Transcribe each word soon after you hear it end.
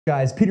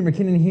Guys, Peter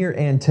McKinnon here,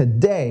 and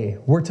today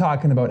we're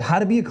talking about how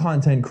to be a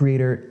content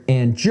creator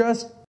and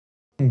just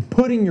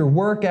putting your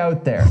work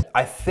out there.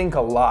 I think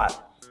a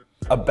lot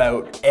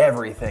about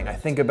everything. I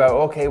think about,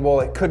 okay, well,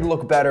 it could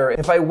look better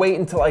if I wait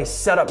until I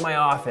set up my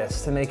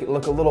office to make it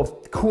look a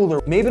little cooler.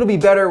 Maybe it'll be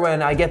better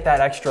when I get that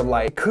extra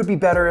light. It could be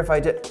better if I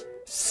did.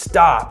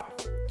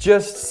 Stop.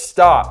 Just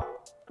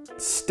stop.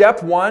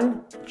 Step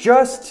one,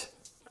 just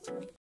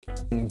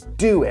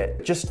do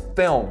it. Just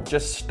film.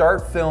 Just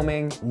start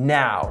filming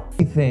now.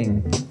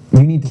 Thing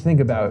you need to think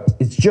about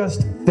is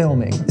just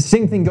filming.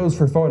 Same thing goes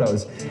for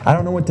photos. I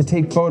don't know what to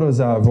take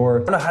photos of,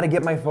 or I don't know how to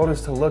get my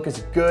photos to look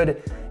as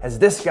good as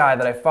this guy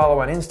that I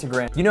follow on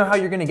Instagram. You know how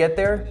you're gonna get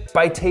there?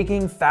 By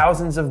taking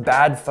thousands of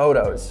bad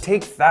photos.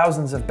 Take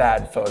thousands of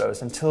bad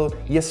photos until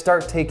you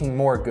start taking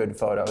more good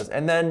photos.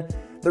 And then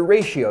the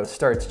ratio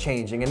starts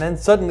changing, and then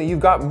suddenly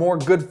you've got more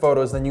good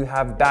photos than you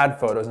have bad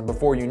photos, and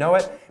before you know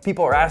it,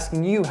 people are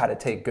asking you how to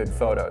take good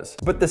photos.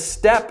 But the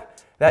step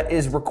that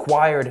is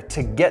required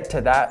to get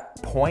to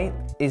that point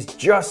is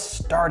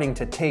just starting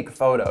to take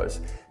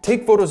photos.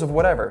 Take photos of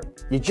whatever.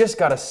 You just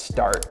gotta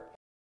start.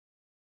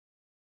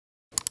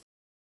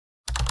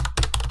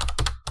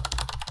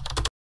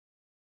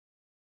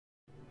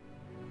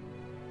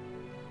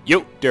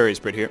 Yo, Darius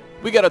Britt here.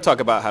 We gotta talk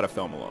about how to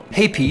film alone.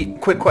 Hey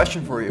Pete, quick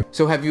question for you.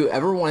 So have you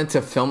ever wanted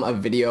to film a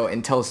video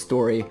and tell a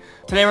story?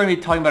 Today we're going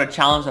to be talking about a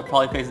challenge that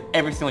probably faces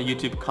every single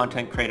YouTube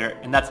content creator,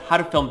 and that's how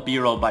to film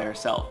B-roll by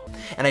yourself.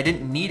 And I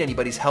didn't need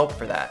anybody's help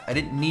for that. I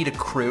didn't need a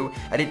crew,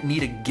 I didn't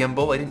need a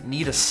gimbal, I didn't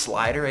need a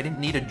slider, I didn't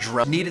need a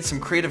drum. I needed some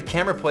creative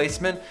camera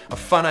placement, a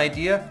fun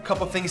idea, a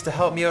couple things to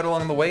help me out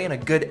along the way, and a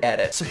good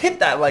edit. So hit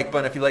that like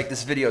button if you like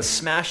this video,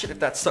 smash it if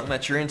that's something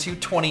that you're into,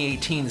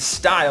 2018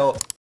 style.